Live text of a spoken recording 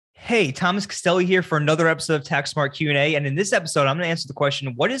Hey, Thomas Costelli here for another episode of Tax Smart Q&A. And in this episode, I'm going to answer the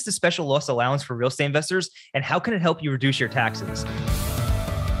question, what is the special loss allowance for real estate investors and how can it help you reduce your taxes?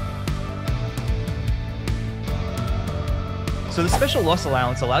 So the special loss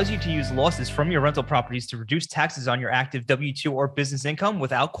allowance allows you to use losses from your rental properties to reduce taxes on your active W-2 or business income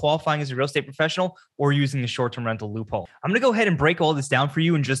without qualifying as a real estate professional or using the short-term rental loophole. I'm going to go ahead and break all this down for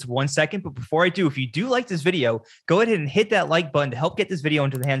you in just 1 second. But before I do, if you do like this video, go ahead and hit that like button to help get this video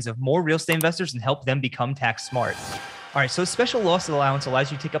into the hands of more real estate investors and help them become tax smart. All right, so special loss allowance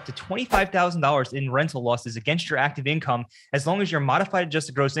allows you to take up to $25,000 in rental losses against your active income as long as your modified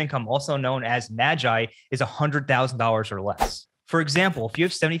adjusted gross income, also known as MAGI, is $100,000 or less. For example, if you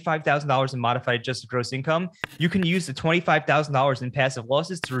have $75,000 in modified adjusted gross income, you can use the $25,000 in passive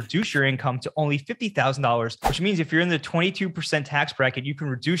losses to reduce your income to only $50,000, which means if you're in the 22% tax bracket, you can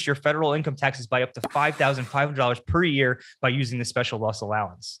reduce your federal income taxes by up to $5,500 per year by using the special loss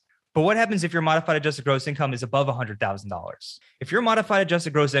allowance. But what happens if your modified adjusted gross income is above $100,000? If your modified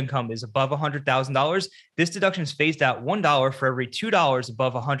adjusted gross income is above $100,000, this deduction is phased out $1 for every $2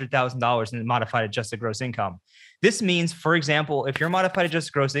 above $100,000 in modified adjusted gross income. This means, for example, if your modified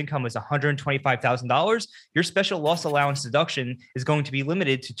adjusted gross income is $125,000, your special loss allowance deduction is going to be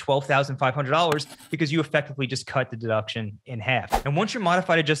limited to $12,500 because you effectively just cut the deduction in half. And once your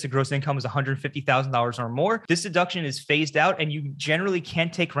modified adjusted gross income is $150,000 or more, this deduction is phased out and you generally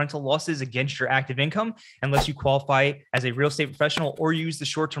can't take rental losses against your active income unless you qualify as a real estate professional or use the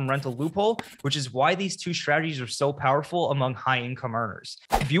short-term rental loophole, which is why these two strategies are so powerful among high-income earners.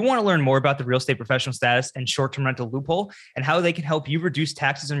 If you want to learn more about the real estate professional status and short-term rental loophole and how they can help you reduce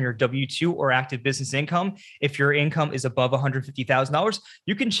taxes on your W-2 or active business income if your income is above $150,000,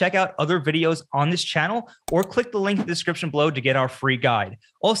 you can check out other videos on this channel or click the link in the description below to get our free guide.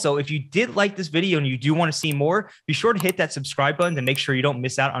 Also, if you did like this video and you do want to see more, be sure to hit that subscribe button to make sure you don't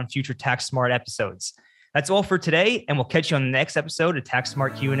miss out on future Tax Smart episodes. That's all for today, and we'll catch you on the next episode of Tax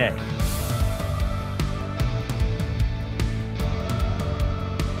Smart Q&A.